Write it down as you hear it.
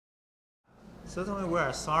Certainly, we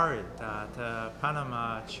are sorry that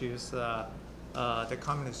Panama chose the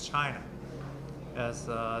Communist China as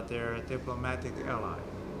their diplomatic ally.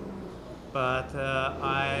 But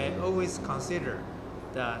I always consider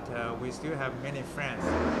that we still have many friends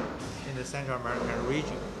in the Central American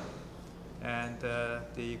region. And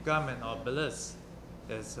the government of Belize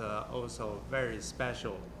is also a very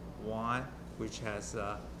special one, which has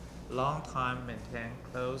long time maintained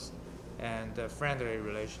close and friendly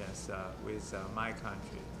relations with my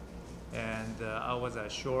country. And I was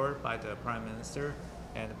assured by the Prime Minister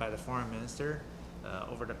and by the Foreign Minister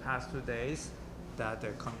over the past 2 days that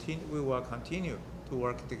we will continue to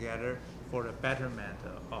work together for the betterment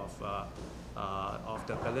of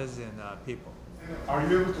the Belizean people. Are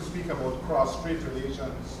you able to speak about cross-strait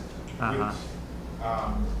relations with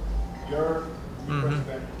your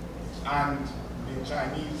president and the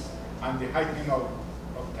Chinese and the heightening of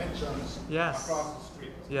tensions across the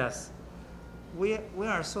street? Yes. We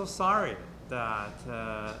are so sorry that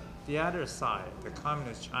the other side, the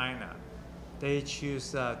Communist China, they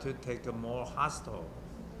choose to take a more hostile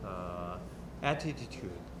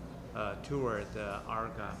attitude toward our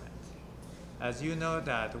government. As you know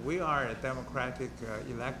that we are a democratic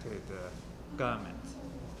elected government,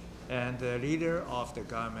 and the leader of the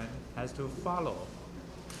government has to follow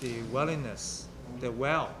the willingness, the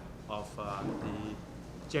will of the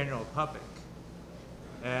general public.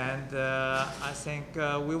 And I think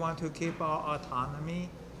we want to keep our autonomy,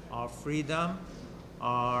 our freedom,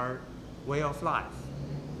 our way of life,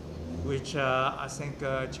 which I think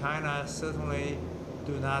China certainly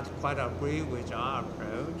do not quite agree with our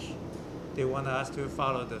approach. They want us to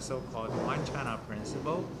follow the so-called One China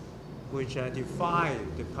principle, which defy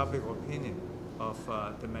the public opinion of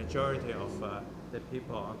the majority of the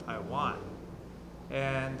people on Taiwan.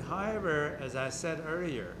 And however, as I said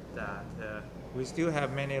earlier, that we still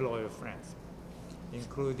have many loyal friends,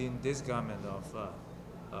 including this government of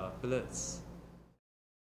Belize.